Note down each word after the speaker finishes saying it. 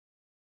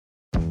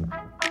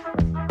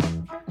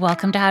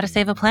Welcome to How to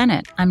Save a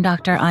Planet. I'm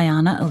Dr.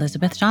 Ayana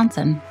Elizabeth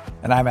Johnson.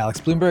 And I'm Alex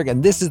Bloomberg,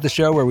 and this is the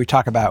show where we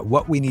talk about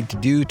what we need to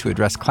do to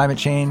address climate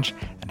change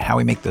and how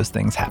we make those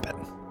things happen.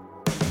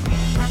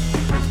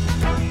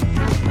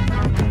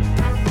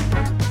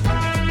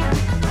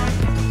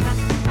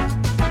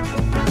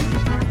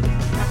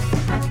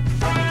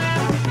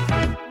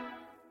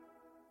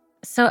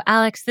 So,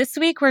 Alex, this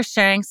week we're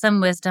sharing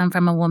some wisdom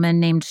from a woman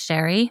named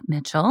Sherri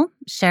Mitchell.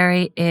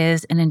 Sherri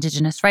is an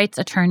Indigenous rights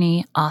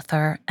attorney,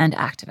 author, and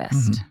activist.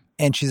 Mm-hmm.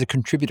 And she's a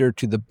contributor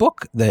to the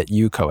book that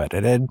you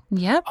co-edited,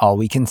 Yep. All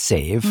We Can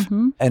Save.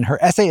 Mm-hmm. And her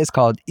essay is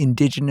called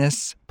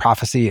Indigenous,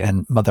 Prophecy,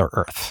 and Mother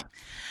Earth.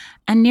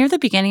 And near the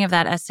beginning of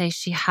that essay,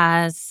 she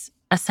has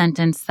a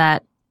sentence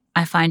that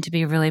I find to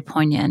be really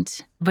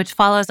poignant, which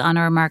follows on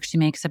a remark she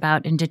makes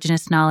about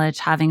Indigenous knowledge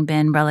having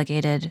been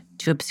relegated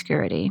to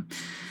obscurity.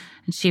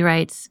 And she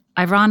writes,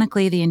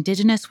 ironically, the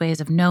Indigenous ways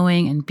of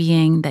knowing and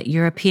being that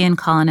European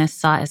colonists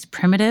saw as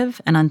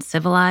primitive and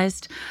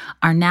uncivilized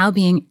are now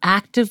being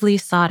actively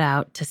sought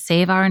out to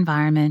save our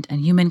environment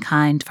and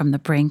humankind from the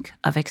brink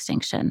of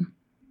extinction.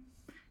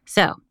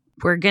 So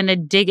we're going to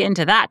dig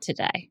into that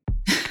today.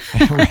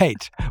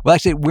 Right. Well,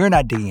 actually, we're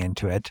not digging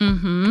into it.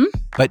 Mm-hmm.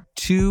 But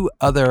two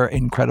other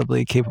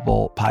incredibly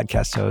capable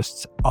podcast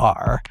hosts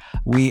are.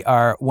 We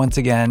are, once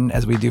again,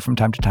 as we do from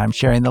time to time,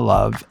 sharing the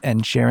love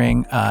and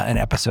sharing an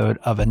episode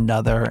of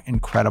another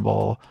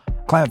incredible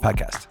climate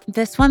podcast.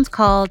 This one's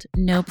called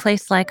No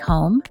Place Like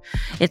Home.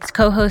 It's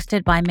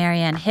co-hosted by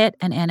Hitt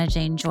and Anna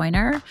Jane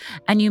Joyner.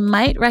 And you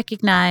might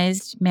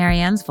recognize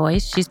Marianne's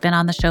voice. She's been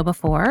on the show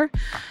before.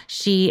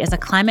 She is a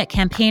climate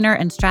campaigner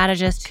and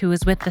strategist who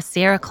was with the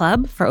Sierra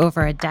Club for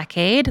over a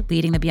decade,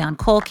 leading the Beyond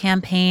Coal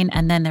campaign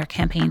and then their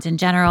campaigns in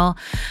general.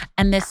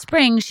 And this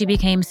spring, she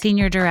became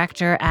senior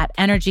director at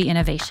Energy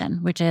Innovation,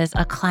 which is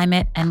a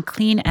climate and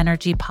clean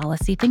energy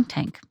policy think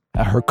tank.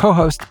 Her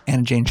co-host,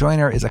 Anna Jane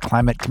Joyner, is a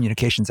climate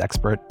communications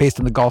expert based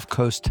on the Gulf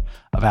Coast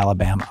of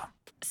Alabama.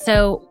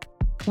 So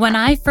when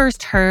I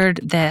first heard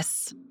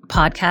this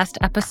podcast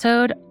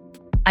episode,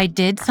 I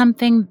did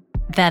something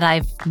that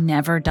I've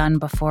never done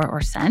before or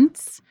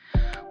since,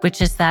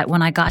 which is that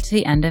when I got to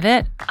the end of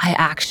it, I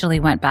actually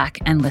went back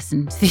and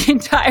listened to the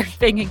entire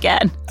thing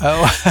again.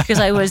 Oh. Because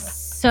I was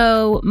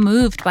so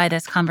moved by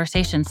this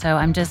conversation. So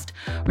I'm just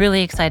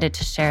really excited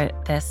to share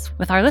this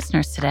with our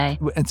listeners today.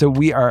 And so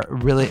we are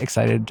really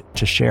excited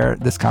to share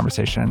this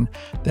conversation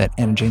that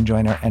Anna Jane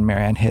Joyner and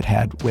Marianne Hitt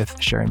had with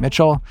Sherri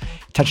Mitchell.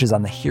 It touches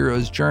on the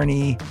hero's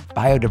journey,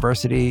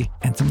 biodiversity,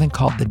 and something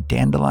called the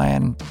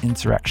dandelion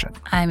insurrection.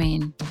 I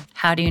mean,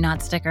 how do you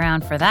not stick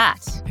around for that?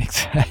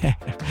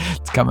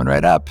 It's coming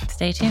right up.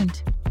 Stay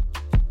tuned.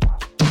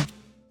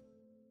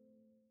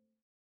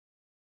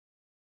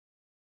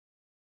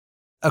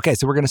 Okay,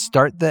 so we're going to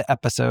start the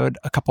episode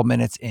a couple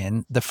minutes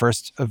in. The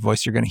first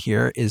voice you're going to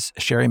hear is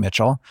Sherri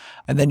Mitchell,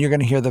 and then you're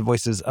going to hear the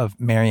voices of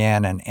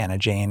Marianne and Anna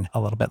Jane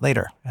a little bit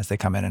later as they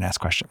come in and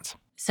ask questions.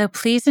 So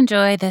please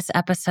enjoy this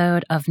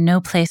episode of No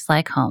Place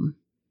Like Home.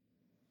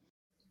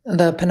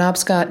 The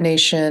Penobscot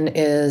Nation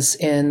is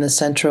in the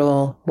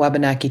central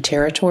Wabanaki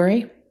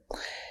Territory,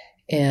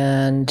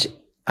 and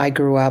I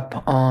grew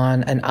up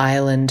on an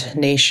island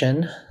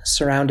nation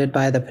surrounded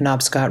by the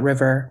Penobscot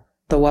River.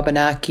 The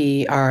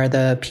Wabanaki are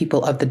the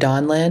people of the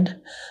Dawnland.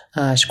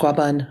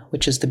 Shquaban,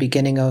 which is the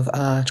beginning of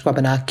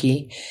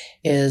Shquabanaki,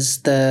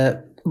 is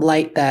the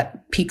light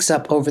that peaks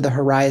up over the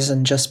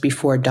horizon just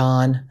before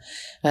dawn.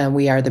 And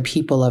we are the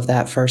people of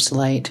that first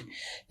light.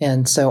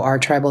 And so our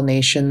tribal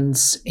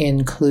nations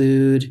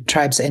include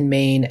tribes in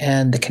Maine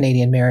and the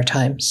Canadian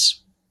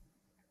Maritimes.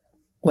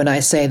 When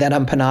I say that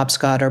I'm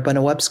Penobscot or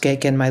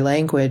Bunawapskek in my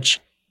language,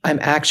 I'm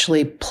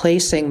actually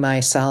placing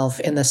myself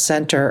in the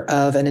center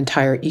of an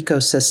entire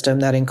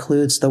ecosystem that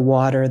includes the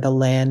water, the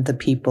land, the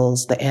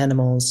peoples, the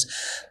animals,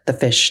 the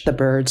fish, the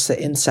birds,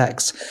 the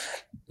insects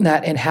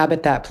that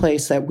inhabit that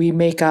place, that we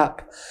make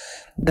up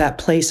that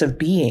place of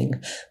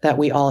being that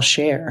we all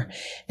share.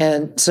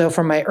 And so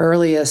from my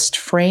earliest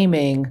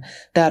framing,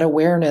 that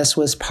awareness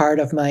was part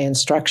of my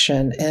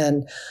instruction.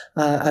 And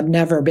I've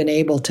never been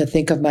able to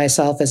think of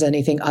myself as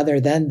anything other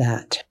than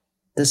that.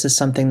 This is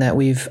something that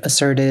we've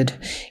asserted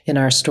in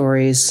our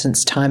stories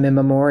since time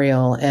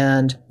immemorial,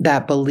 and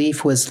that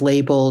belief was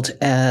labeled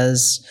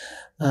as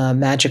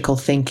magical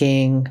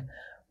thinking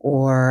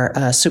or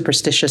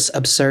superstitious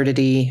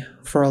absurdity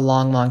for a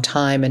long, long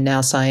time. And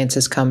now science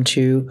has come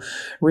to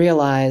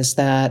realize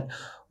that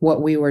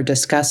what we were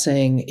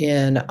discussing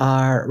in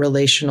our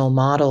relational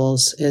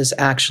models is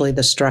actually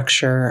the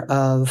structure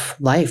of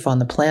life on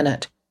the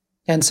planet.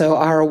 And so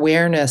our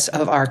awareness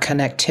of our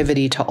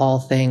connectivity to all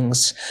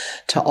things,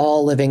 to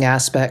all living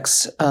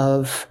aspects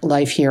of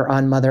life here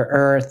on Mother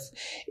Earth,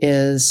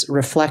 is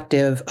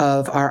reflective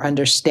of our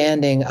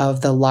understanding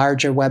of the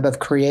larger web of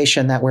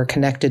creation that we're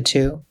connected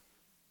to.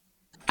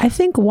 I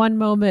think one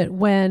moment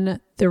when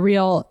the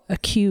real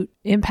acute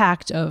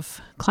impact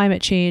of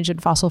climate change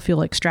and fossil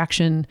fuel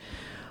extraction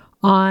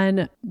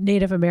on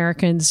Native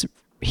Americans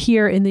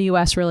here in the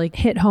U.S. really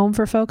hit home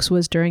for folks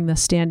was during the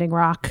Standing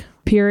Rock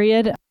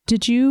period.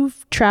 Did you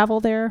travel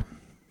there?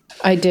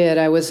 I did.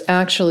 I was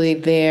actually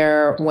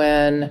there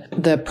when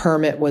the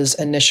permit was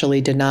initially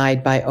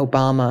denied by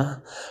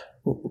Obama,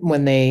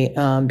 when they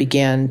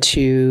began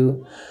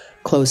to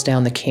close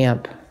down the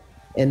camp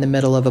in the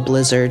middle of a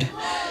blizzard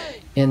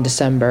in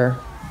December.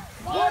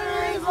 Water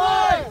is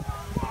life!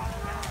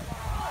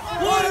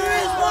 Water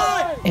is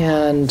life!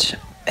 And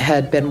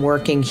had been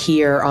working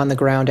here on the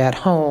ground at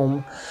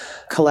home,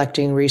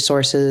 collecting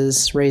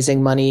resources,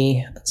 raising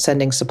money,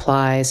 sending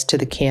supplies to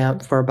the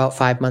camp for about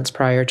 5 months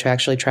prior to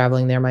actually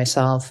traveling there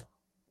myself.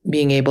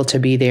 Being able to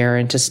be there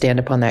and to stand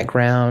upon that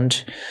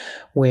ground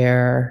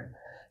where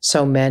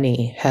so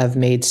many have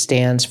made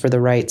stands for the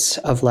rights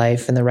of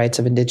life and the rights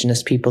of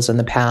Indigenous peoples in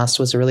the past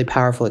was a really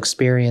powerful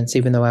experience,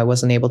 even though I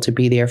wasn't able to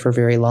be there for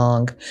very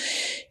long.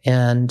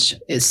 And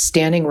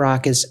Standing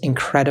Rock is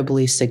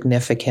incredibly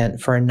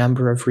significant for a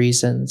number of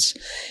reasons.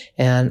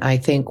 And I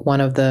think one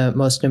of the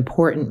most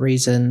important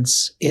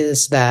reasons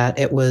is that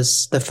it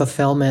was the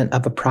fulfillment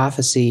of a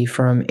prophecy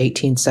from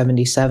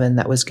 1877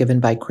 that was given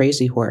by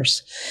Crazy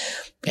Horse.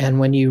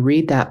 And when you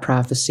read that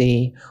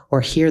prophecy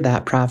or hear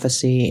that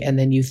prophecy, and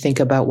then you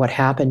think about what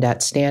happened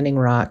at Standing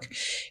Rock,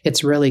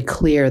 it's really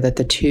clear that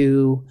the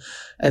two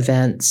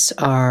events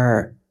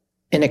are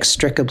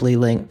inextricably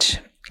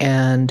linked.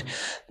 And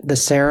the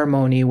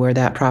ceremony where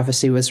that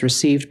prophecy was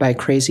received by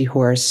Crazy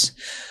Horse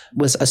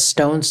was a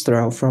stone's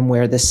throw from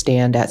where the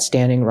stand at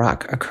Standing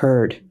Rock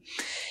occurred.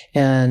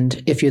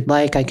 And if you'd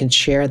like, I can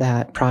share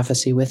that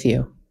prophecy with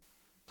you.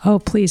 Oh,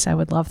 please. I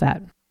would love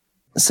that.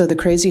 So the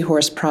Crazy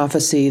Horse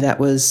prophecy that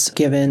was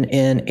given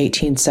in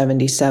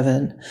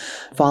 1877,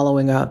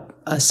 following up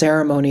a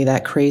ceremony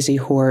that Crazy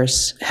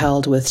Horse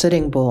held with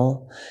Sitting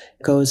Bull,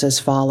 goes as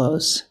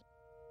follows.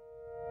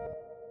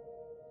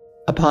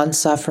 Upon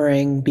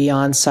suffering,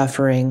 beyond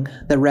suffering,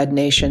 the Red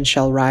Nation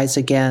shall rise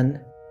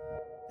again,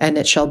 and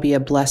it shall be a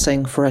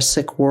blessing for a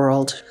sick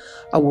world,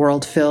 a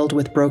world filled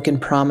with broken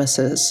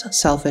promises,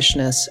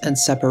 selfishness, and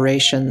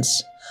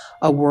separations,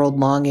 a world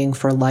longing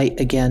for light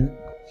again.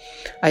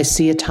 I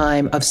see a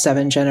time of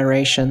 7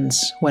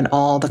 generations when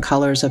all the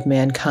colors of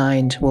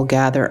mankind will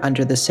gather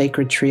under the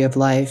sacred tree of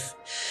life,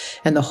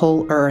 and the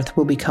whole earth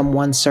will become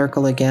one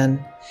circle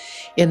again.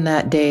 In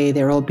that day,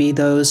 there will be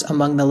those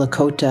among the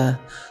Lakota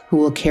who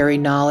will carry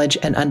knowledge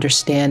and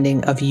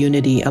understanding of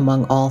unity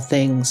among all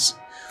things,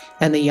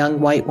 and the young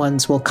white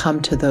ones will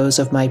come to those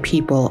of my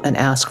people and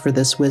ask for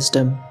this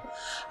wisdom.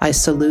 I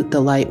salute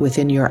the light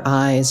within your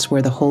eyes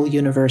where the whole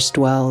universe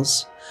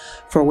dwells.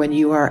 For when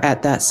you are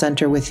at that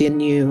center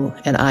within you,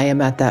 and I am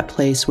at that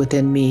place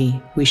within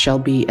me, we shall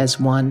be as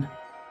one.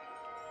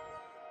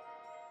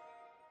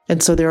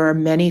 And so there are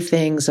many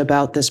things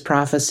about this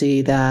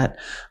prophecy that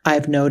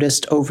I've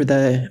noticed over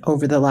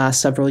the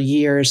last several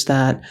years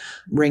that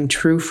ring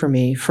true for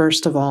me.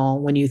 First of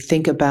all, when you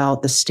think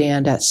about the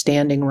stand at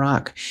Standing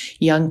Rock,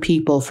 young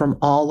people from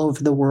all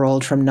over the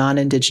world, from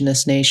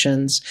non-Indigenous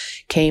nations,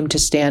 came to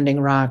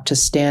Standing Rock to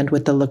stand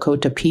with the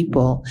Lakota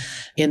people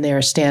in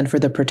their stand for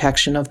the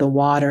protection of the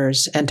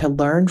waters and to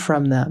learn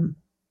from them.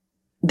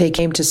 They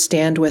came to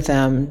stand with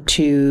them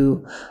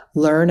to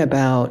learn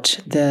about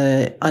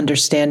the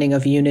understanding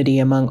of unity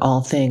among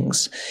all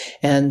things.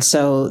 And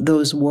so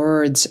those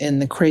words in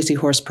the Crazy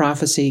Horse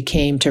prophecy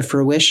came to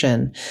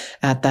fruition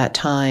at that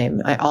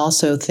time. I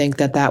also think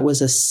that that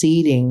was a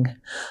seeding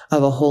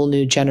of a whole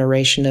new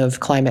generation of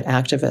climate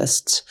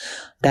activists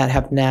that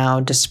have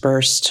now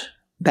dispersed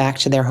back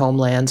to their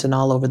homelands and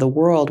all over the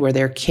world, where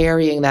they're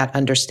carrying that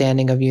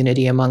understanding of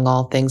unity among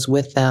all things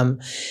with them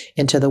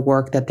into the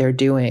work that they're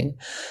doing.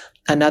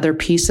 Another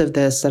piece of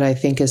this that I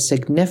think is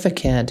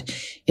significant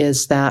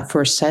is that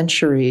for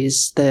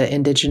centuries, the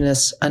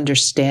Indigenous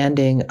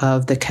understanding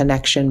of the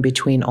connection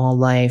between all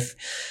life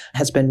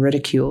has been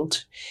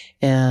ridiculed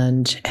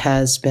and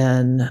has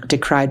been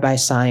decried by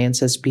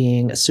science as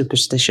being a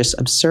superstitious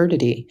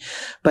absurdity.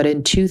 But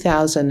in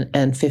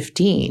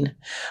 2015,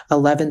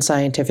 11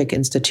 scientific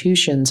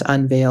institutions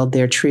unveiled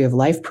their Tree of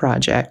Life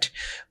project,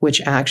 which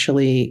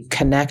actually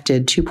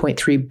connected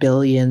 2.3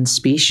 billion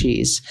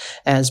species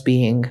as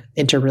being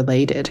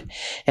interrelated.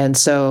 And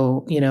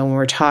so, when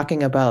we're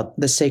talking about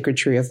the sacred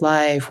Tree of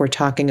Life, we're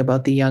talking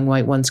about the young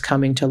white ones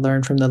coming to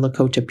learn from the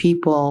Lakota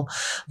people.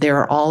 There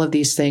are all of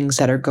these things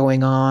that are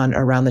going on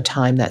around the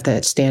time that the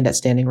stand at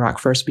Standing Rock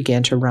first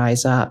began to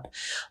rise up,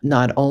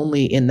 not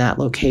only in that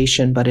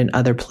location, but in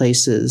other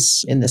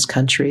places in this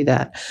country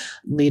that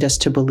lead us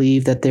to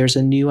believe that there's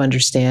a new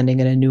understanding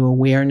and a new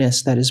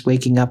awareness that is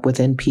waking up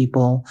within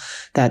people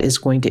that is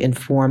going to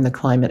inform the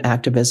climate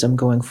activism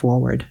going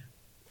forward.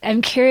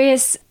 I'm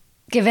curious,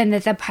 given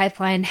that the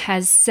pipeline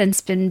has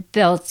since been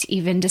built,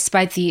 even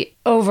despite the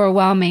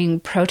overwhelming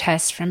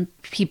protests from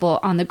people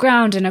on the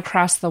ground and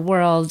across the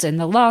world and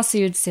the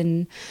lawsuits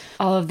and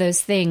all of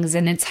those things.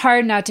 And it's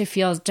hard not to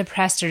feel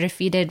depressed or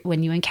defeated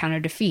when you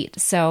encounter defeat.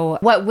 So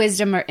what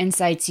wisdom or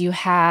insights you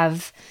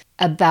have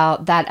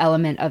about that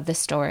element of the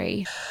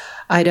story?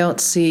 I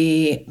don't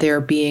see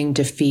there being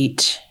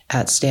defeat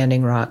at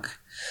Standing Rock.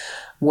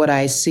 What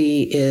I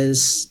see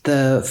is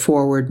the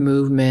forward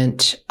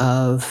movement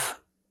of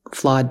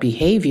flawed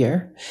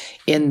behavior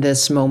in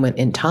this moment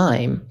in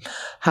time.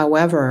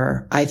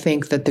 However, I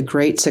think that the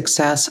great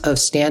success of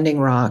Standing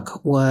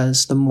Rock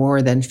was the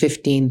more than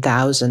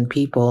 15,000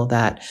 people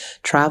that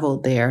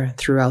traveled there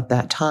throughout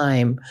that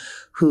time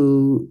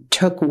who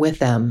took with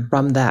them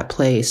from that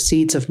place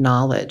seeds of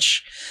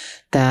knowledge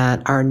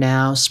that are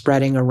now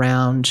spreading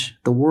around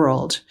the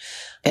world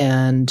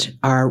and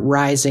are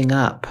rising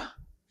up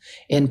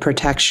in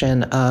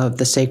protection of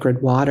the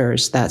sacred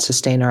waters that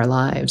sustain our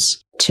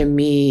lives. To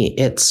me,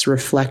 it's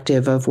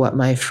reflective of what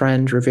my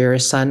friend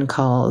Rivera's son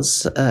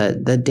calls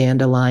the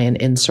dandelion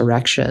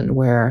insurrection,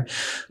 where,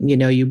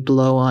 you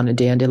blow on a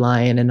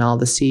dandelion and all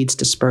the seeds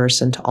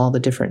disperse into all the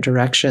different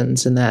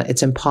directions, and that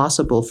it's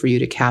impossible for you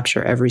to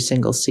capture every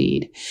single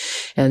seed.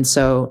 And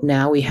so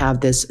now we have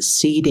this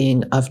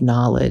seeding of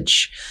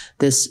knowledge,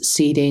 this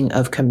seeding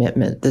of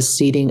commitment, this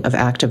seeding of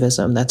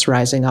activism that's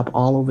rising up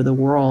all over the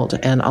world.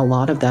 And a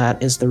lot of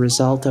that is the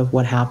result of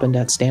what happened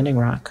at Standing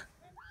Rock.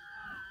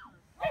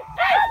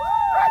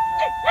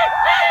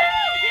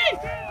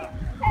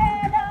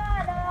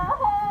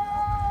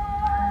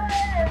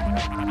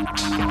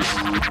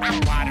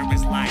 Water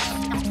is life.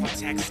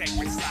 Protect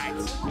sacred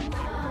sites.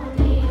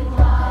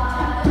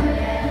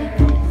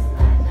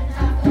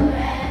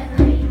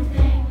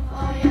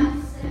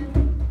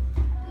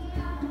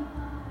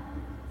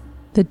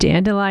 The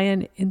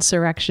dandelion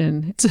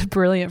insurrection. It's a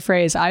brilliant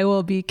phrase. I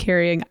will be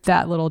carrying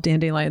that little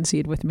dandelion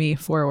seed with me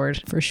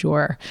forward for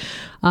sure.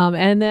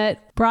 And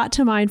that brought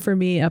to mind for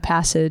me a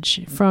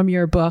passage from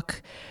your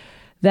book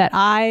that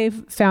I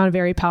found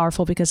very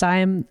powerful because I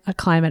am a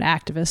climate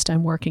activist.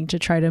 I'm working to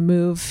try to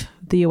move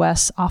the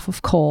U.S. off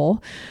of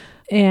coal,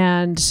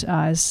 and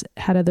as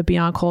head of the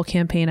Beyond Coal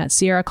campaign at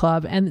Sierra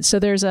Club. And so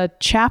there's a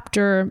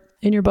chapter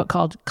in your book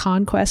called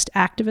Conquest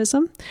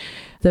Activism.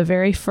 The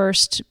very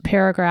first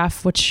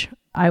paragraph, which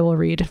I will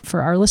read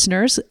for our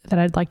listeners, that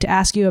I'd like to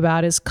ask you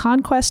about is: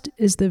 conquest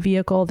is the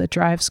vehicle that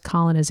drives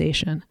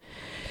colonization.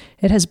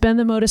 It has been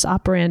the modus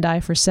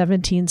operandi for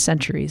 17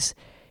 centuries.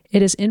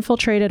 It has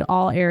infiltrated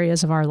all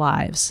areas of our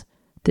lives.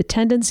 The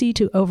tendency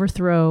to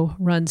overthrow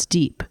runs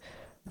deep.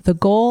 The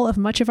goal of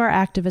much of our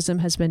activism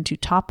has been to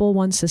topple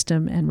one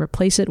system and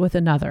replace it with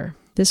another.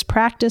 This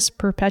practice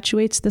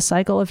perpetuates the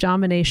cycle of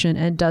domination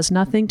and does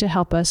nothing to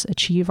help us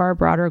achieve our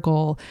broader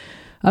goal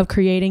of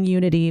creating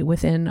unity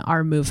within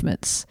our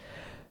movements.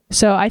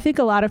 So I think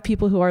a lot of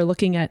people who are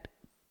looking at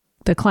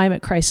the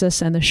climate crisis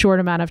and the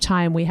short amount of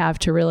time we have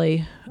to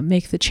really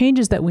make the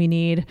changes that we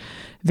need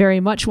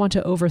very much want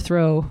to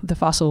overthrow the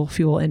fossil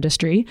fuel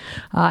industry.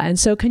 And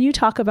so can you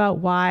talk about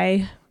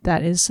why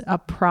that is a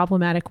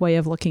problematic way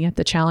of looking at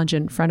the challenge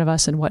in front of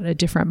us and what a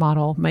different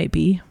model might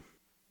be?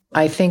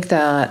 I think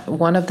that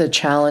one of the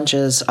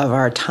challenges of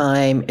our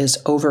time is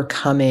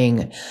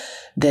overcoming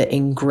the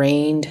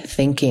ingrained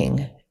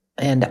thinking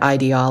and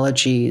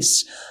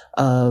ideologies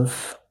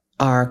of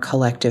our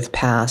collective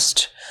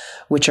past,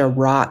 which are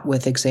wrought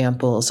with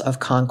examples of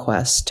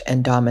conquest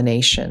and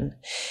domination.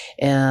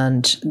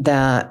 And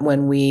that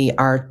when we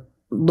are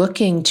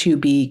looking to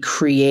be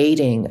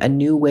creating a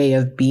new way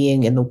of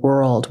being in the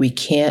world, we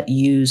can't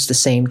use the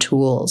same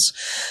tools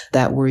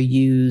that were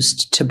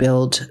used to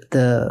build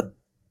the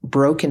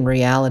broken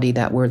reality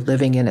that we're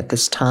living in at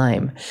this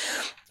time.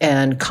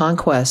 And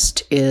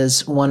conquest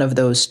is one of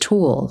those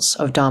tools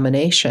of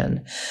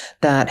domination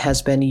that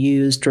has been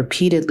used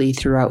repeatedly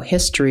throughout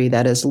history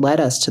that has led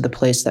us to the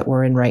place that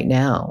we're in right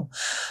now.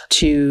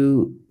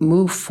 To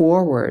move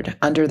forward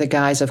under the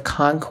guise of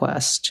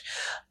conquest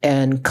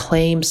and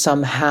claim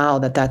somehow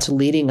that that's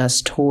leading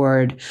us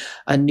toward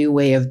a new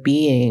way of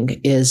being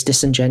is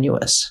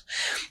disingenuous.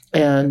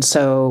 And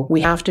so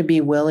we have to be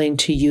willing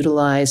to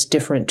utilize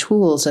different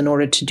tools in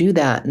order to do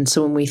that. And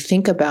so when we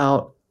think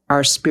about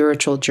our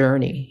spiritual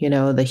journey,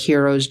 the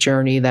hero's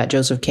journey that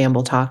Joseph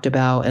Campbell talked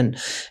about and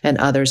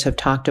others have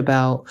talked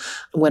about.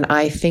 When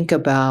I think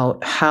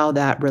about how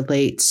that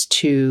relates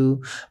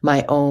to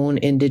my own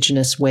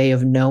Indigenous way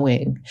of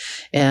knowing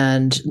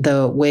and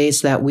the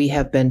ways that we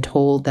have been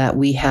told that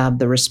we have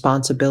the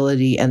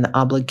responsibility and the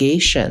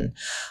obligation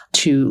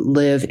to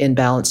live in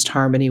balanced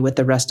harmony with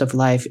the rest of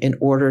life in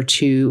order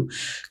to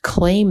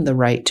claim the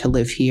right to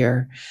live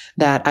here,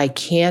 that I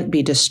can't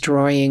be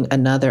destroying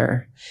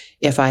another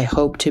if I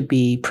hope to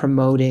be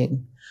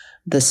promoting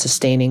the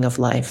sustaining of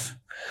life.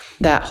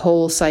 That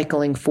whole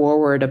cycling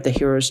forward of the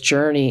hero's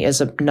journey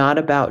is not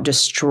about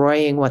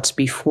destroying what's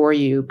before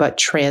you, but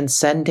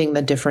transcending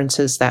the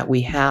differences that we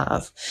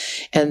have,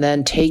 and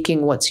then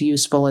taking what's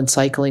useful and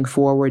cycling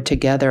forward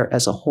together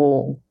as a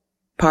whole.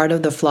 Part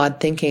of the flawed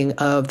thinking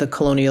of the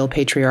colonial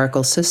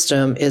patriarchal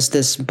system is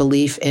this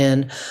belief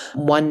in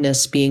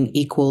oneness being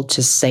equal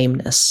to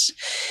sameness.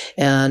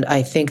 And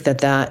I think that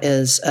that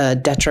is a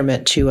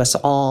detriment to us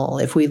all.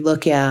 If we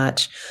look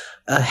at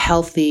a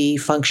healthy,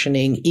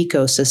 functioning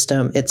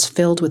ecosystem, it's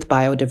filled with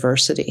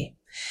biodiversity.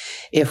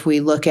 If we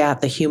look at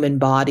the human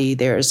body,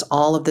 there's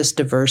all of this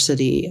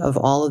diversity of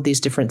all of these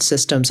different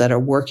systems that are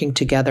working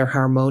together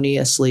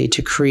harmoniously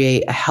to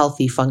create a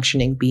healthy,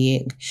 functioning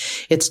being.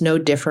 It's no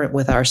different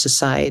with our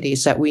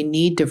societies, that we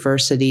need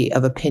diversity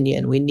of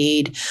opinion. We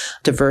need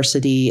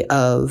diversity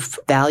of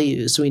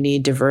values. We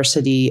need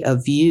diversity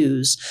of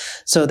views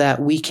so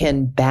that we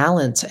can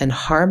balance and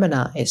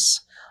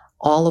harmonize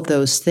all of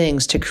those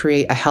things to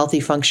create a healthy,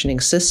 functioning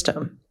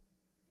system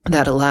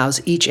that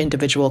allows each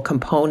individual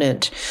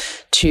component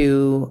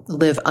to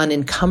live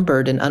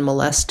unencumbered and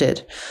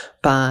unmolested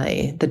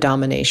by the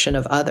domination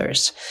of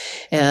others.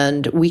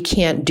 And we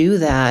can't do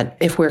that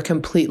if we're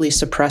completely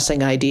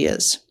suppressing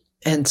ideas.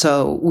 And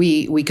so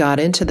we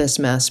got into this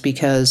mess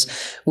because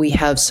we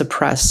have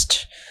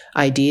suppressed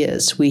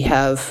ideas. We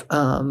have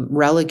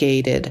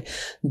relegated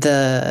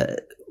the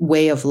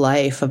way of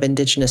life of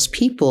Indigenous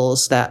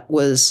peoples that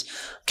was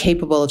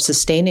capable of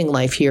sustaining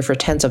life here for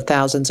tens of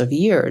thousands of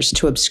years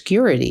to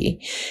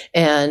obscurity,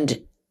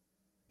 and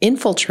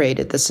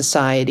infiltrated the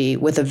society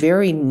with a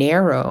very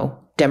narrow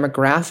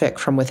demographic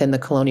from within the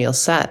colonial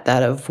set,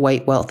 that of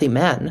white wealthy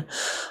men.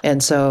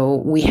 And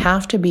so we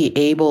have to be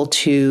able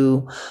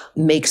to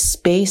make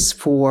space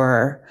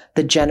for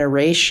the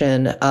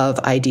generation of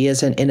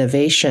ideas and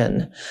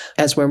innovation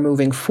as we're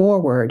moving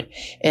forward.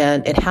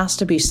 And it has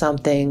to be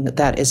something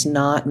that is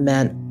not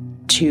meant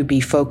to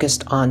be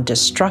focused on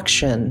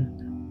destruction,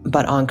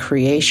 but on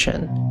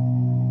creation.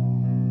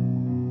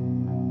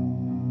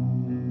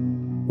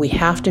 We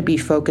have to be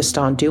focused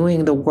on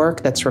doing the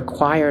work that's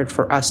required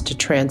for us to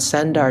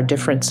transcend our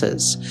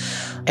differences.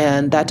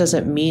 And that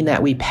doesn't mean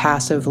that we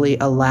passively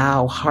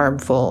allow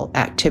harmful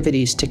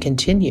activities to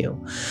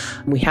continue.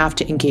 We have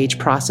to engage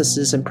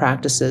processes and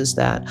practices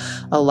that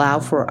allow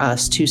for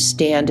us to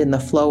stand in the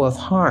flow of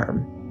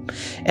harm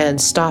and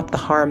stop the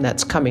harm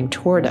that's coming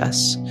toward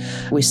us.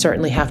 We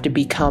certainly have to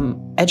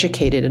become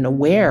educated and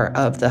aware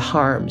of the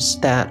harms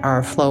that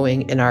are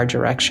flowing in our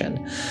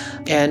direction.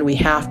 And we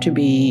have to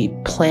be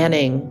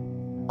planning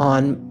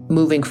on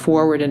moving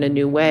forward in a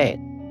new way.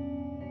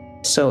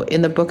 So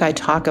in the book, I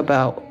talk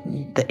about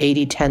the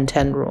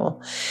 80-10-10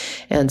 rule.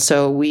 And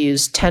so we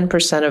use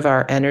 10% of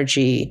our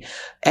energy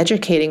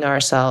educating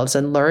ourselves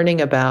and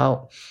learning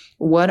about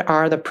what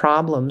are the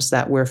problems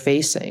that we're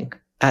facing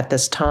at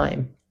this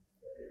time.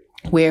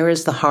 Where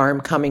is the harm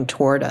coming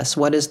toward us?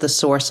 What is the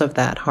source of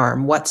that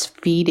harm? What's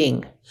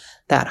feeding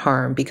that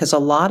harm? Because a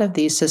lot of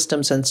these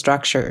systems and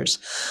structures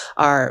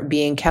are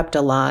being kept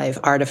alive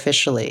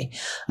artificially.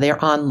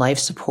 They're on life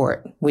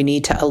support. We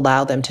need to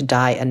allow them to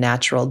die a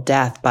natural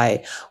death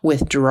by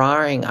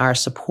withdrawing our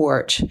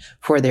support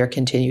for their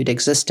continued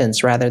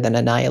existence rather than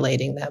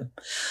annihilating them.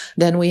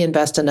 Then we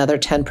invest another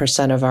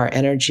 10% of our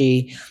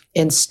energy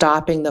in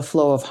stopping the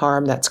flow of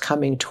harm that's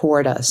coming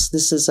toward us.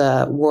 This is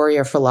a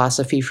warrior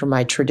philosophy from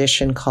my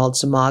tradition called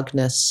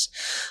Zamagnus,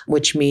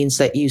 which means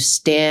that you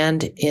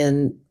stand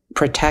in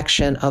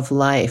protection of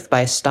life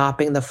by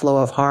stopping the flow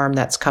of harm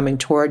that's coming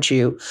towards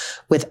you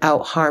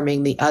without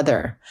harming the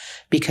other,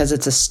 because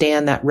it's a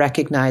stand that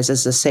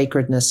recognizes the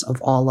sacredness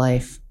of all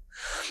life.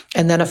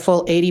 And then a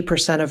full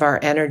 80% of our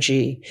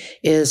energy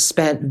is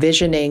spent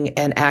visioning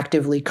and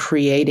actively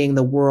creating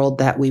the world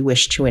that we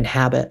wish to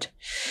inhabit.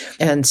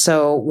 And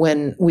so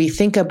when we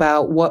think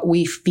about what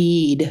we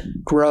feed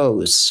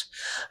grows,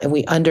 and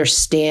we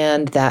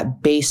understand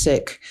that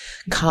basic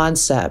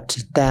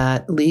concept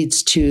that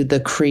leads to the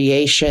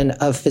creation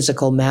of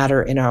physical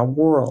matter in our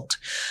world,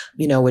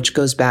 which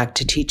goes back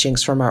to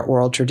teachings from our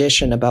oral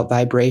tradition about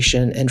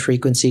vibration and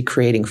frequency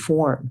creating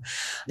form.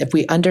 If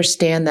we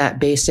understand that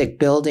basic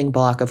building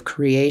block of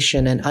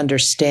creation and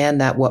understand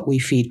that what we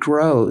feed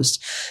grows,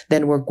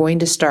 then we're going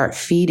to start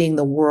feeding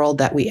the world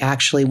that we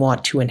actually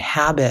want to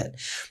inhabit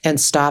and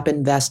stop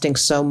investing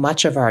so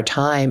much of our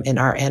time and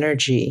our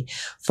energy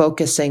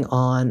focusing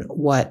on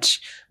what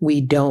we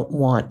don't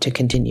want to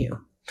continue.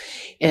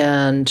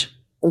 And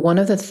one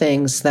of the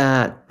things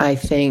that I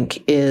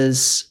think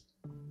is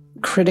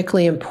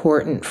critically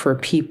important for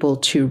people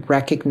to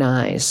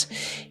recognize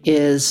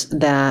is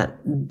that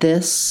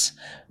this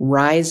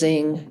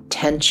rising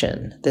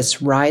tension,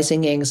 this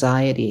rising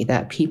anxiety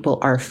that people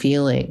are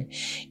feeling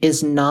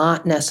is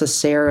not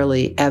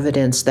necessarily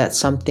evidence that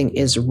something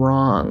is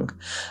wrong,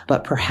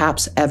 but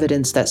perhaps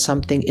evidence that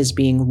something is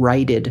being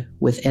righted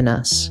within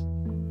us.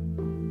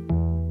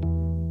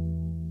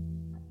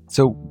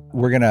 So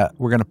we're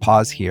gonna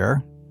pause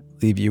here,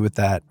 leave you with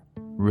that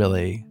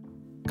really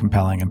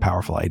compelling and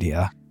powerful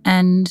idea.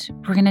 And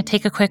we're going to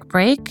take a quick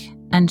break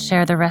and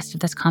share the rest of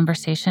this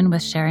conversation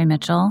with Sherri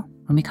Mitchell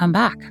when we come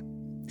back.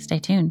 Stay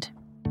tuned.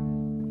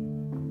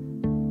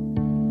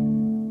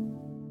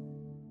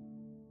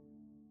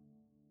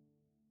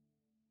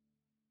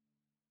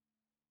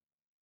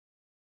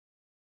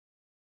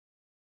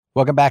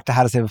 Welcome back to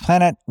How to Save a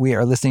Planet. We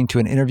are listening to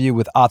an interview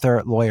with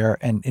author, lawyer,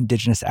 and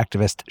Indigenous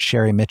activist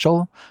Sherri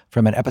Mitchell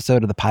from an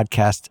episode of the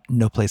podcast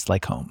No Place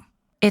Like Home.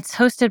 It's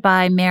hosted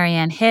by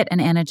Marianne Hitt and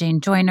Anna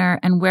Jane Joyner.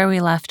 And where we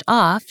left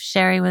off,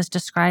 Sherri was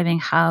describing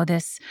how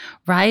this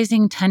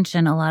rising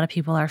tension a lot of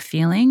people are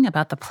feeling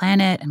about the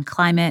planet and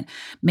climate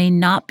may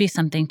not be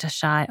something to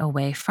shy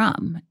away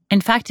from. In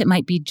fact, it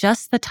might be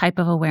just the type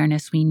of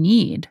awareness we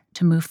need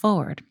to move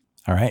forward.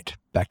 All right,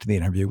 back to the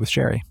interview with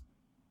Sherri.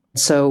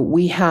 So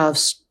we have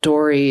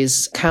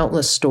stories,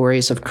 countless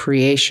stories of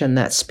creation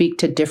that speak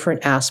to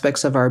different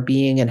aspects of our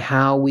being and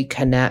how we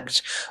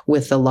connect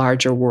with the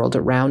larger world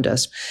around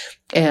us.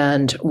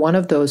 And one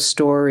of those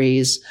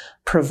stories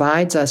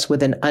provides us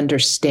with an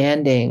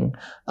understanding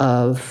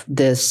of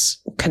this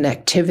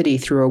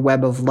connectivity through a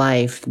web of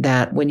life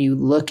that, when you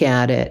look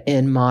at it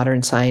in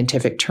modern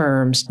scientific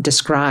terms,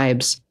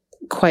 describes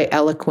quite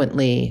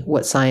eloquently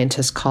what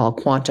scientists call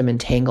quantum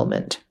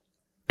entanglement.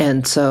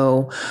 And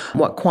so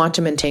what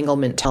quantum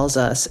entanglement tells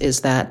us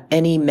is that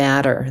any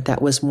matter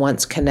that was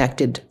once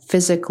connected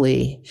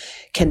physically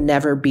can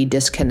never be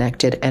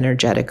disconnected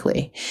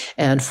energetically.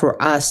 And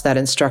for us, that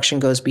instruction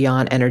goes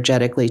beyond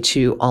energetically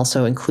to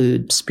also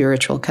include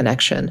spiritual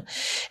connection.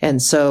 And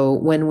so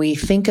when we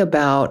think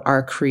about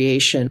our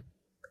creation,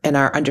 and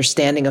our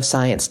understanding of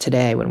science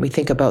today, when we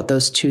think about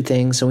those two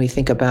things and we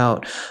think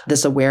about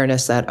this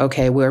awareness that,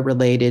 okay, we're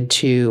related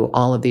to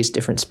all of these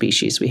different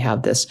species, we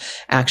have this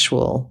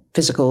actual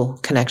physical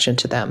connection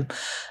to them.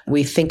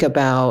 We think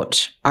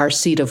about our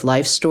seed of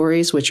life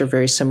stories, which are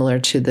very similar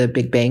to the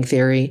Big Bang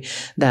Theory,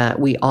 that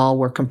we all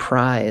were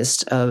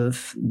comprised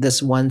of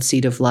this one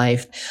seed of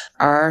life.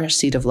 Our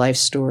seed of life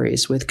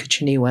stories with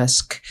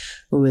Kuchiniwesk,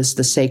 who is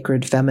the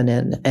sacred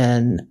feminine,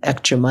 and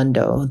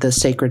Ekchamundo, the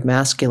sacred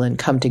masculine,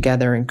 come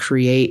together and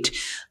create,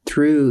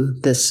 through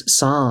this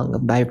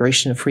song,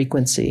 vibration of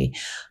frequency,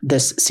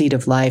 this seed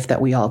of life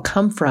that we all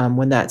come from.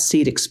 When that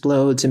seed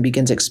explodes and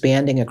begins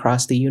expanding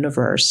across the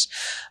universe,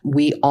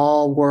 we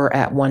all were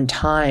at one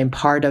time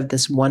part of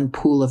this one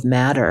pool of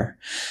matter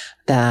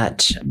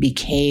that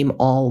became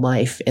all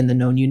life in the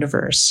known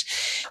universe.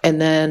 And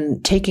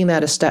then taking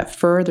that a step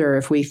further,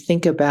 if we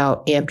think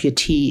about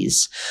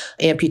amputees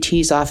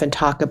often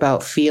talk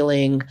about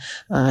feeling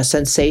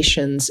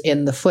sensations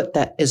in the foot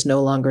that is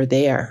no longer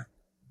there.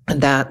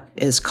 And that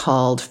is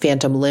called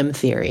phantom limb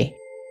theory.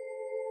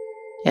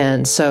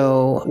 And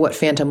so what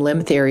phantom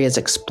limb theory is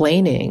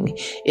explaining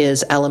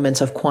is elements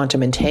of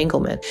quantum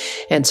entanglement.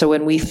 And so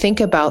when we think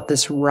about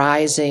this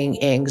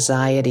rising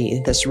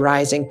anxiety, this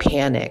rising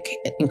panic,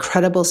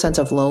 incredible sense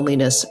of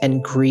loneliness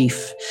and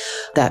grief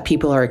that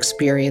people are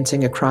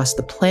experiencing across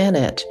the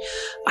planet,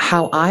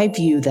 how I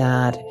view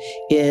that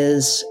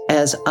is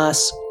as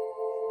us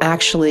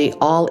actually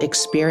all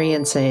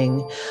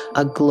experiencing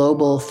a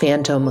global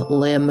phantom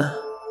limb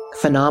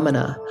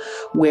phenomena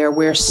where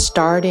we're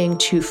starting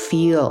to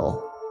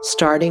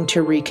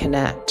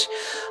reconnect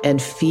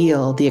and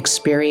feel the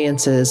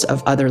experiences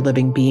of other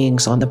living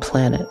beings on the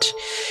planet.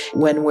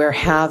 When we're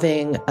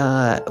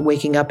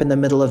waking up in the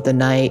middle of the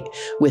night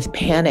with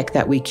panic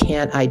that we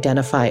can't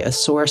identify a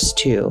source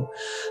to,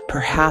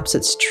 perhaps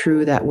it's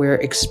true that we're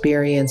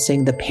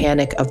experiencing the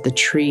panic of the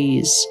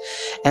trees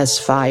as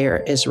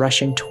fire is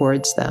rushing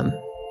towards them,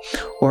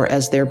 or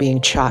as they're being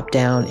chopped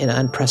down in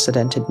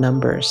unprecedented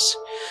numbers.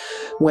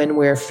 When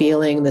we're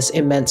feeling this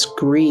immense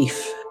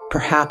grief,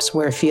 perhaps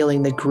we're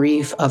feeling the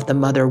grief of the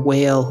mother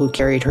whale who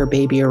carried her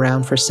baby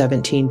around for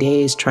 17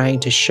 days, trying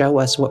to show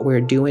us what we're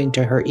doing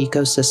to her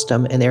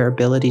ecosystem and their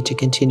ability to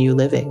continue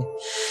living.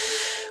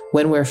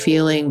 When we're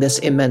feeling this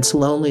immense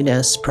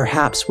loneliness,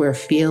 perhaps we're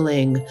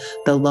feeling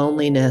the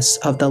loneliness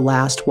of the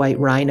last white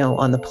rhino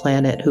on the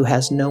planet who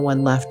has no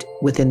one left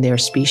within their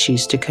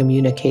species to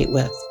communicate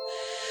with.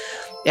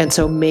 And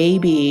so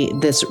maybe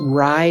this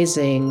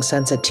rising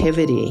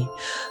sensitivity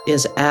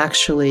is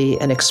actually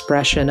an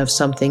expression of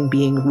something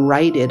being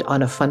righted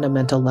on a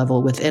fundamental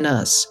level within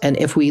us. And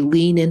if we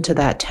lean into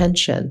that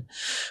tension,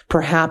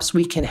 perhaps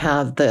we can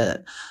have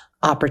the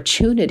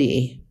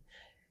opportunity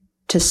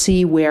to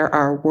see where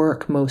our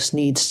work most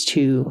needs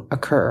to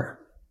occur.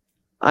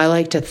 I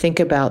like to think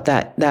about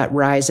that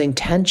rising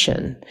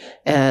tension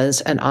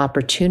as an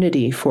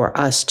opportunity for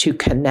us to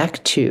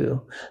connect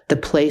to the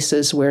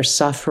places where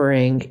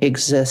suffering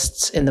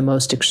exists in the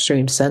most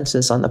extreme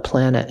senses on the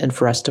planet, and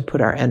for us to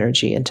put our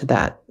energy into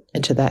that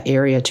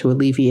area to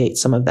alleviate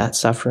some of that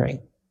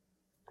suffering.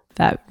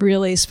 That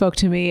really spoke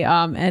to me.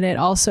 And it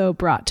also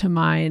brought to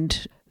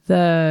mind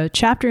the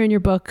chapter in your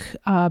book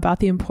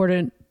about the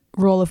important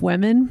role of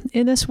women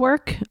in this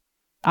work.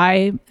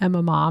 I am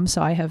a mom,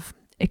 so I have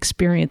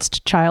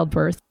experienced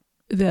childbirth.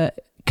 The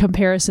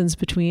comparisons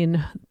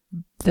between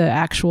the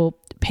actual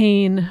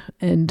pain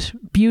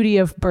and beauty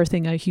of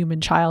birthing a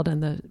human child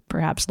and the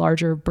perhaps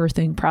larger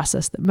birthing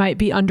process that might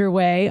be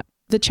underway.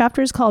 The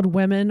chapter is called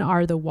Women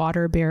Are the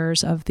Water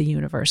Bearers of the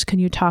Universe. Can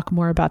you talk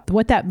more about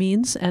what that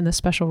means and the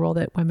special role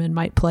that women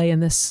might play in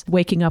this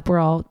waking up we're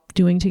all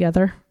doing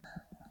together?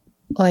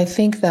 Well, I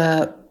think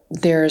that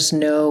there's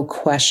no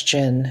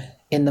question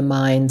in the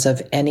minds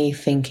of any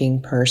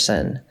thinking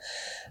person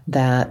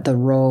that the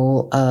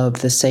role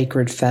of the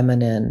sacred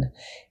feminine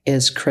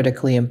is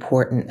critically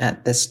important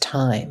at this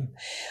time.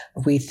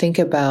 We think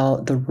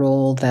about the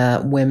role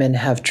that women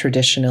have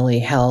traditionally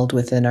held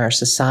within our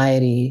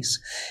societies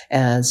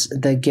as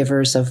the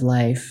givers of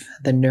life,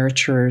 the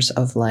nurturers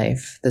of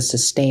life, the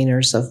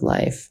sustainers of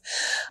life,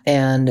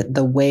 and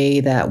the way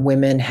that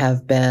women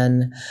have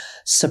been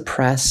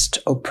suppressed,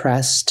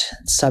 oppressed,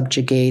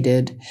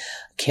 subjugated,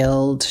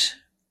 killed,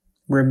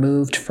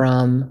 removed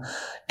from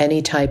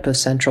any type of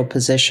central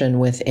position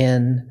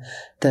within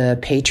the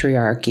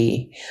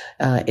patriarchy.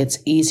 It's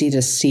easy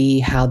to see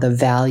how the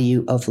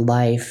value of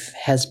life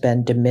has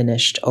been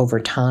diminished over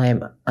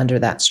time under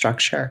that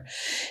structure.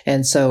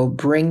 And so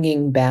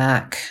bringing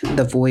back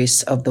the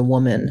voice of the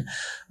woman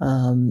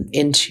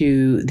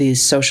into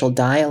these social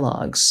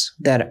dialogues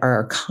that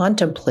are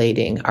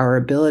contemplating our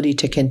ability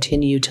to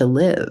continue to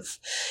live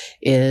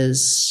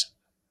is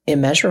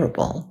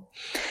immeasurable.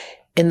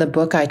 In the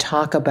book, I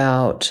talk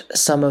about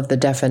some of the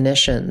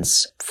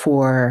definitions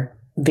for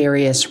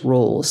various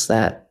roles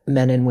that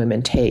men and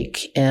women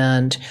take.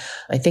 And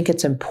I think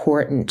it's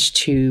important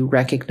to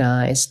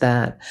recognize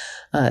that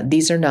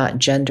these are not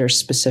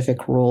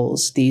gender-specific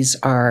roles. These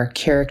are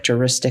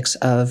characteristics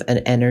of an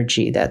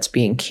energy that's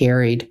being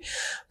carried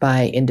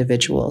by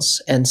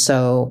individuals. And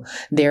so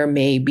there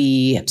may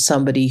be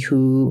somebody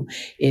who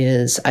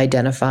is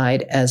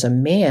identified as a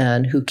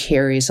man who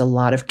carries a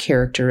lot of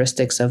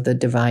characteristics of the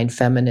divine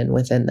feminine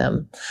within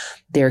them.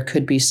 There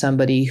could be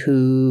somebody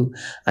who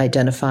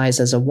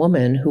identifies as a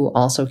woman who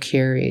also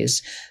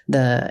carries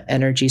the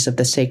energies of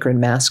the sacred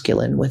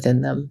masculine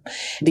within them.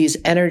 These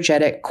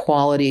energetic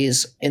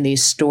qualities in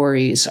these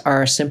stories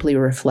are simply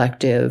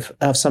reflective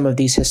of some of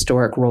these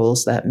historic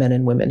roles that men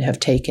and women have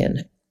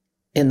taken.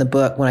 In the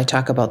book, when I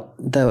talk about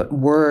the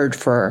word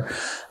for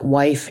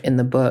wife in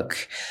the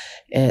book,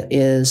 it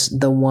is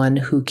the one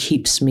who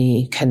keeps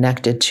me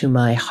connected to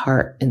my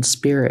heart and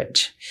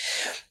spirit.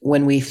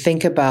 When we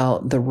think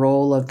about the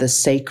role of the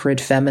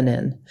sacred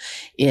feminine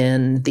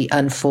in the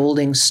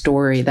unfolding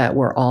story that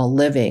we're all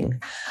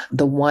living,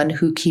 the one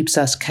who keeps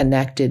us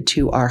connected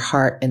to our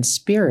heart and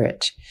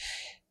spirit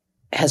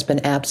has been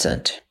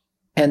absent.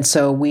 And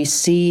so we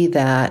see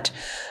that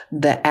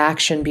the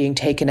action being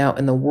taken out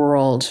in the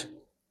world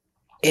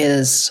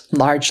is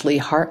largely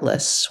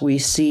heartless. We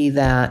see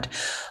that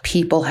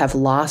people have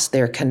lost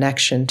their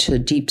connection to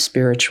deep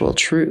spiritual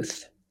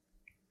truth.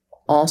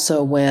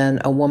 Also, when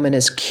a woman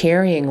is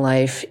carrying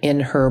life in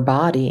her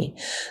body,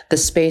 the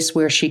space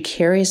where she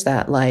carries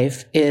that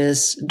life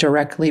is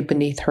directly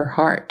beneath her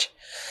heart,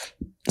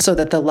 so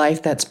that the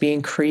life that's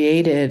being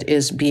created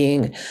is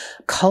being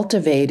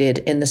cultivated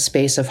in the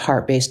space of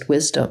heart-based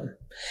wisdom.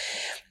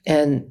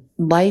 And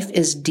life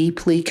is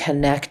deeply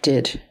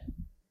connected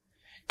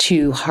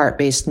to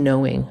heart-based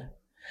knowing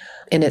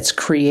in its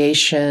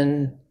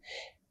creation,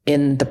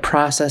 in the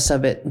process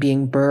of it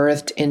being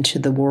birthed into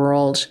the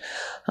world.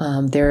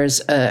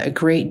 There's a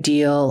great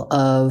deal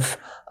of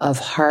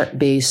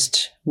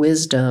heart-based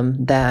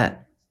wisdom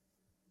that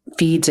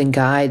feeds and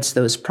guides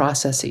those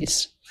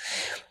processes.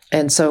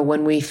 And so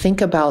when we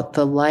think about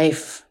the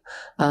life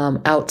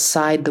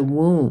outside the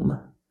womb,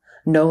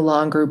 no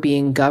longer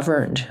being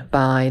governed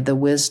by the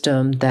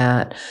wisdom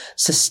that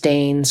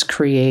sustains,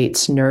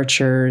 creates,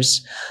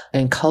 nurtures,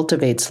 and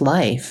cultivates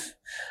life,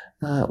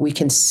 we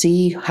can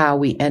see how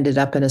we ended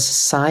up in a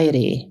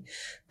society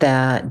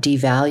that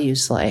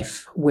devalues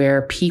life,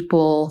 where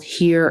people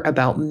hear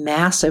about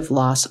massive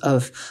loss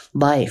of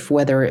life,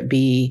 whether it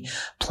be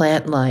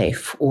plant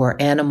life or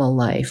animal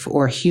life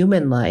or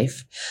human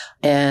life,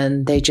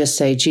 and they just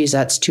say, geez,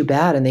 that's too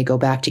bad, and they go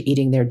back to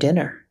eating their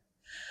dinner.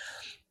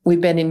 We've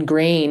been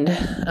ingrained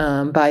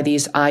by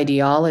these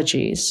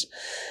ideologies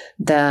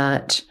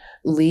that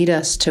lead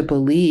us to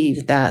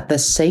believe that the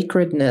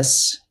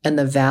sacredness and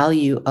the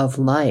value of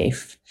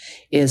life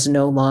is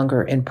no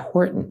longer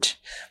important,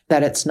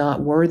 that it's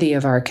not worthy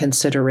of our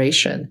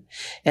consideration.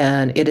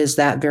 And it is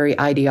that very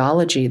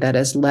ideology that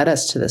has led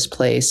us to this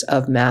place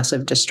of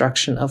massive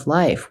destruction of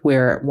life,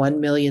 where 1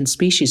 million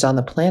species on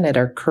the planet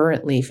are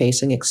currently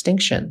facing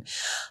extinction.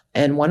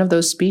 And one of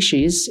those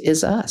species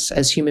is us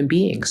as human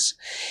beings.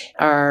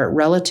 Our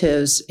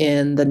relatives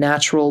in the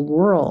natural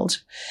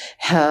world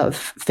have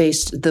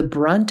faced the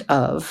brunt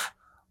of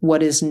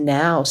what is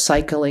now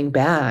cycling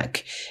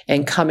back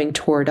and coming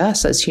toward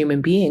us as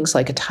human beings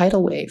like a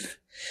tidal wave.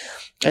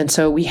 And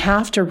so we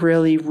have to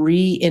really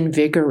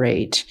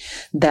reinvigorate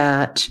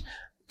that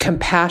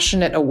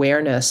compassionate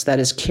awareness that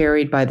is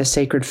carried by the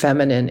sacred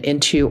feminine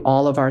into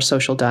all of our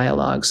social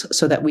dialogues,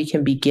 so that we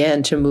can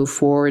begin to move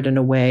forward in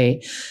a way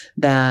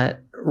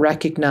that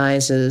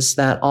recognizes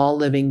that all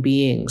living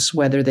beings,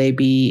 whether they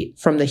be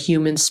from the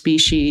human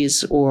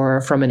species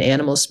or from an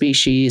animal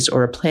species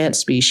or a plant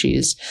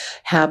species,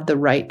 have the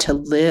right to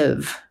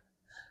live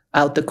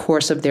out the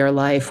course of their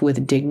life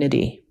with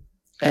dignity,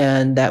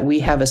 and that we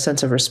have a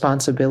sense of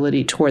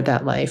responsibility toward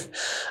that life.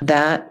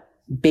 That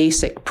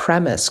basic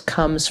premise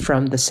comes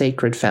from the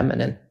sacred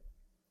feminine.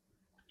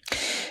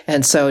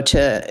 And so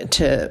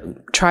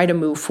to try to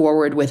move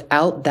forward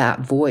without that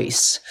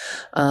voice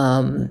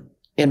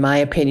in my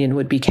opinion,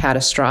 would be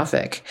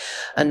catastrophic.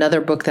 Another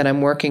book that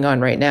I'm working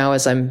on right now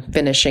as I'm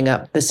finishing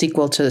up the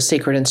sequel to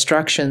Sacred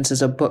Instructions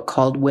is a book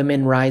called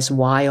Women Rise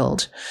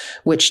Wild,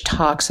 which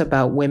talks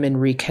about women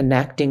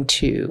reconnecting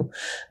to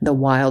the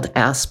wild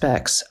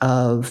aspects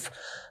of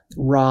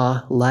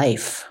raw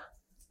life,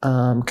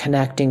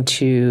 connecting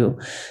to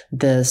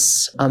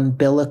this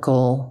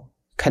umbilical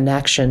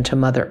connection to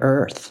Mother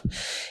Earth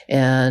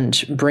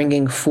and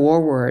bringing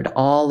forward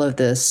all of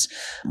this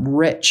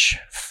rich,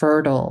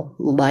 fertile,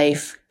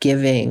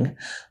 life-giving,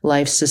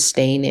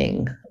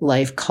 life-sustaining,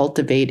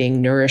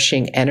 life-cultivating,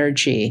 nourishing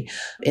energy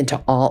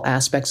into all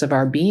aspects of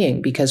our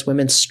being, because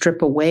women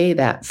strip away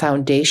that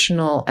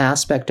foundational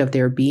aspect of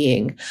their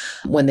being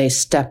when they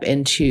step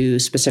into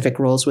specific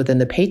roles within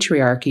the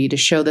patriarchy to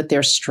show that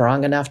they're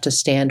strong enough to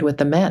stand with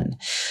the men.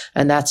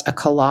 And that's a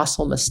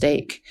colossal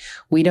mistake.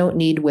 We don't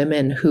need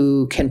women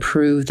who can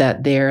prove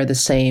that they're the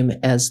same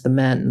as the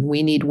men.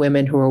 We need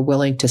women who are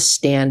willing to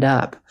stand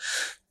up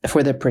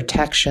for the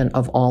protection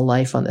of all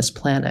life on this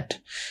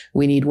planet.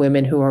 We need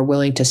women who are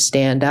willing to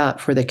stand up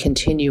for the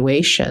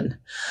continuation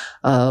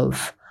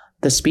of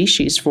the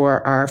species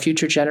for our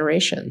future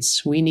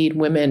generations. We need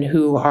women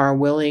who are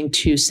willing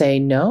to say,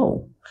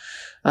 no,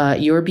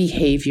 your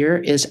behavior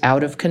is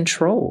out of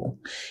control,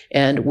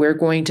 and we're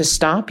going to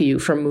stop you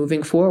from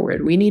moving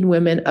forward. We need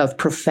women of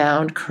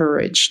profound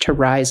courage to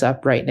rise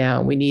up right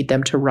now. We need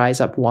them to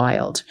rise up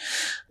wild.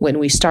 When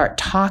we start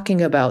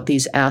talking about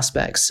these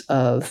aspects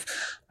of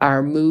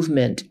our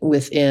movement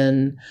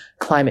within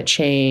climate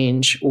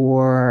change,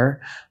 or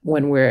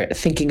when we're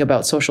thinking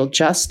about social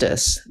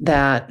justice,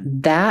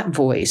 that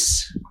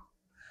voice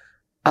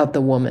of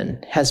the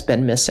woman has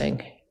been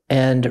missing.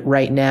 And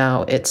right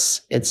now it's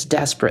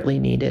desperately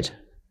needed.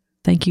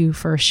 Thank you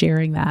for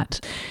sharing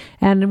that.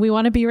 And we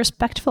want to be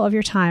respectful of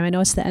your time. I know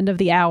it's the end of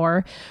the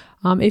hour.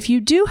 If you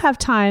do have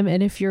time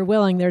and if you're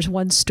willing, there's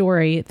one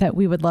story that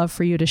we would love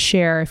for you to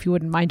share, if you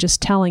wouldn't mind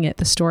just telling it,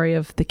 the story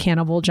of the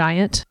cannibal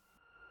giant.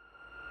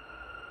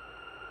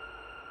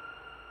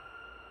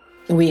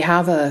 We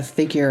have a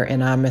figure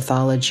in our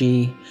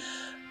mythology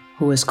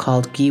who is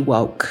called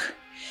Giwok,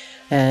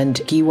 and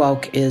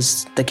Giwok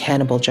is the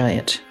cannibal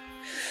giant.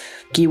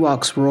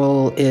 Giwok's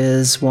role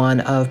is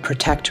one of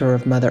protector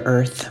of Mother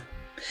Earth.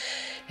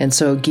 And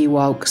so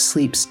Giwok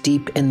sleeps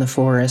deep in the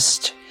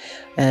forest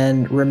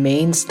and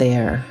remains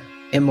there,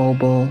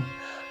 immobile,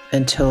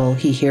 until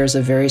he hears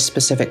a very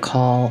specific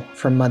call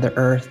from Mother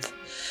Earth.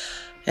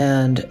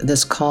 And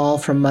this call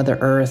from Mother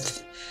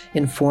Earth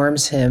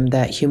informs him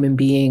that human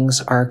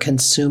beings are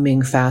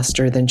consuming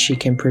faster than she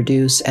can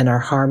produce and are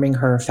harming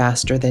her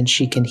faster than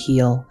she can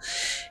heal,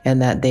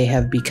 and that they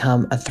have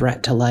become a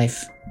threat to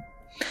life.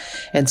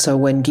 And so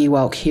when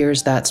Giwok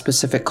hears that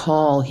specific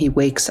call, he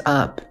wakes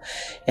up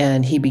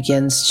and he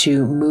begins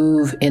to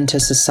move into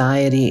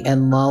society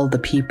and lull the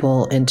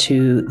people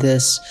into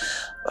this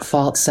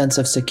false sense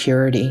of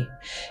security,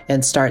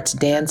 and starts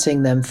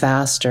dancing them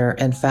faster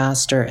and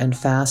faster and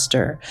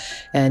faster,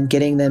 and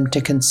getting them to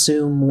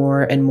consume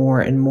more and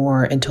more and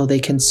more until they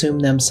consume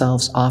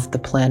themselves off the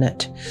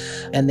planet.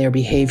 And their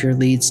behavior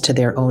leads to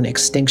their own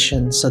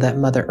extinction so that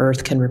Mother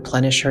Earth can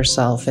replenish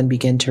herself and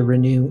begin to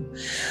renew.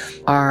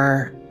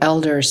 Our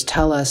elders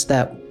tell us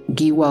that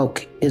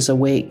Giwok is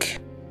awake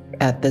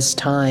at this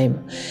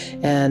time,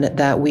 and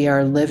that we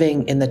are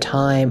living in the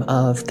time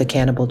of the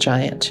cannibal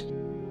giant.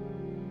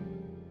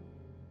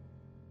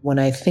 When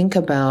I think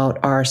about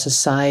our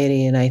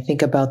society and I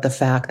think about the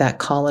fact that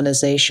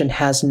colonization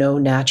has no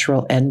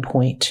natural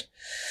endpoint,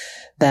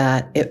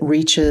 that it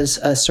reaches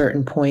a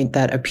certain point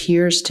that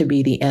appears to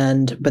be the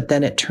end, but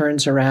then it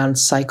turns around,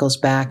 cycles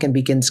back, and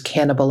begins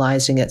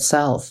cannibalizing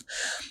itself,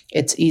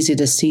 it's easy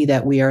to see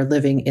that we are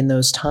living in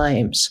those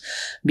times,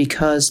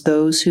 because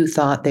those who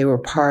thought they were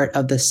part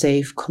of the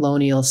safe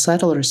colonial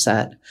settler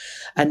set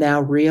are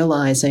now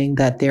realizing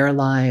that their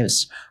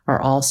lives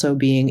are also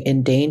being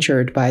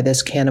endangered by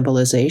this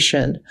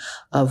cannibalization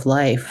of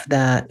life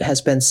that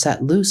has been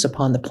set loose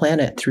upon the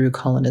planet through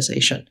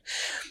colonization.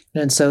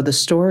 And so the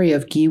story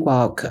of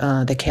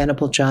Giwok, the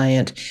cannibal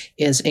giant,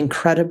 is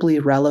incredibly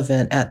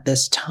relevant at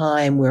this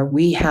time where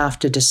we have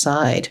to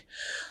decide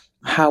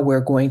how we're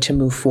going to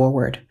move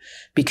forward,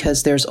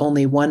 because there's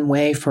only one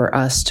way for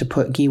us to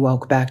put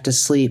Giwok back to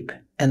sleep,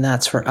 and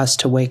that's for us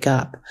to wake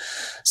up.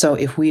 So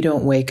if we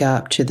don't wake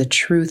up to the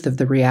truth of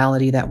the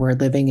reality that we're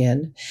living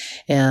in,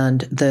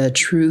 and the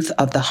truth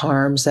of the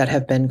harms that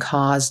have been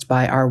caused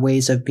by our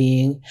ways of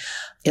being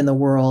in the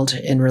world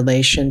in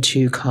relation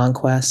to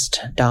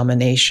conquest,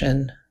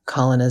 domination,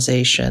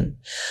 colonization,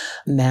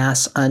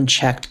 mass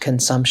unchecked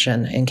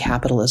consumption, and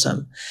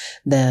capitalism,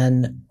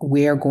 then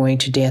we're going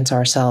to dance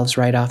ourselves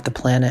right off the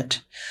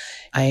planet.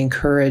 I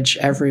encourage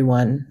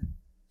everyone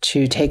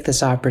to take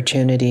this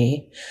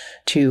opportunity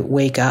to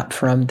wake up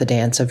from the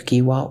dance of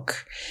Giwok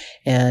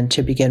and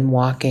to begin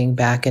walking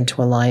back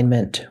into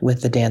alignment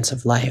with the dance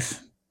of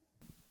life.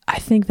 I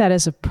think that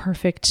is a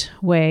perfect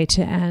way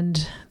to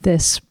end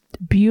this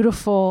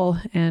beautiful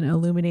and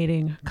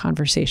illuminating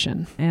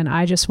conversation. And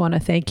I just want to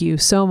thank you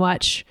so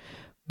much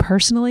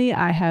Personally,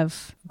 I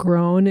have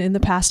grown in the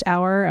past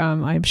hour.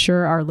 I'm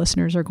sure our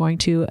listeners are going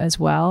to as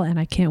well, and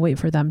I can't wait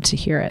for them to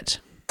hear it.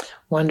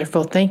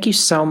 Wonderful. Thank you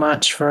so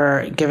much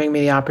for giving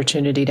me the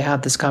opportunity to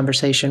have this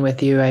conversation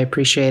with you. I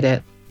appreciate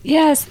it.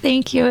 Yes,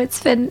 thank you.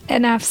 It's been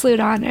an absolute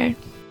honor.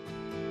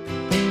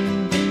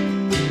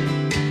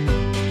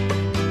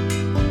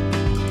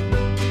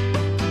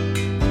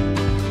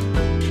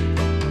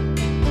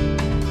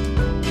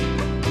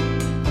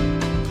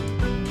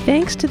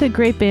 Thanks to the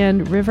great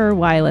band River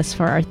Wireless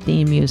for our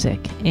theme music,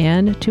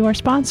 and to our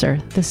sponsor,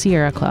 the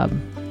Sierra Club.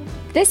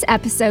 This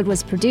episode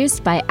was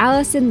produced by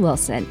Allison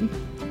Wilson.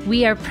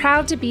 We are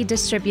proud to be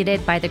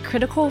distributed by the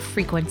Critical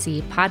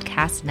Frequency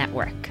Podcast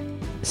Network.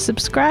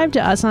 Subscribe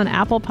to us on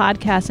Apple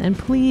Podcasts, and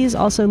please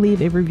also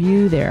leave a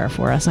review there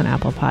for us on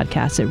Apple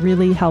Podcasts. It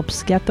really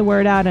helps get the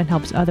word out and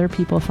helps other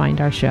people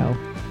find our show.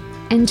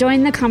 And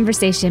join the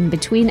conversation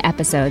between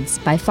episodes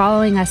by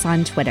following us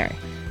on Twitter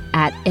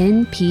at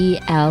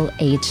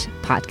NPLH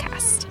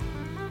Podcast.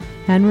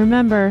 And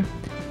remember,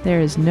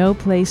 there is no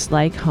place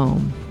like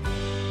home.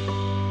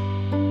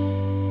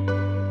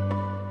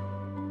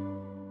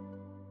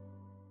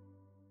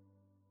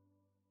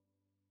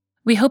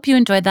 We hope you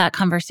enjoyed that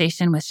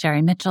conversation with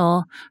Sherri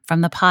Mitchell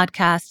from the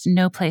podcast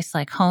No Place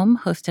Like Home,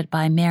 hosted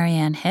by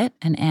Marianne Hitt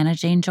and Anna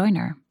Jane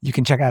Joyner. You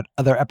can check out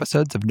other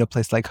episodes of No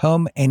Place Like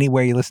Home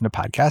anywhere you listen to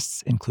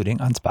podcasts,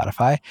 including on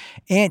Spotify.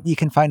 And you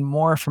can find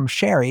more from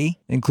Sherri,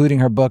 including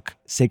her book,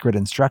 Sacred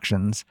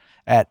Instructions,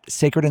 at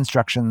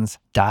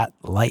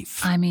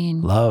sacredinstructions.life. I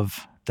mean,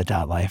 love the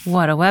 .life.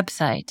 What a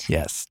website.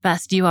 Yes.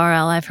 Best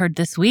URL I've heard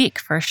this week,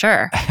 for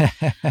sure.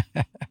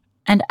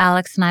 And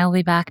Alex and I will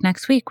be back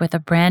next week with a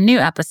brand new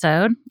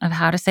episode of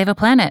How to Save a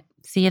Planet.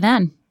 See you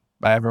then.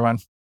 Bye, everyone.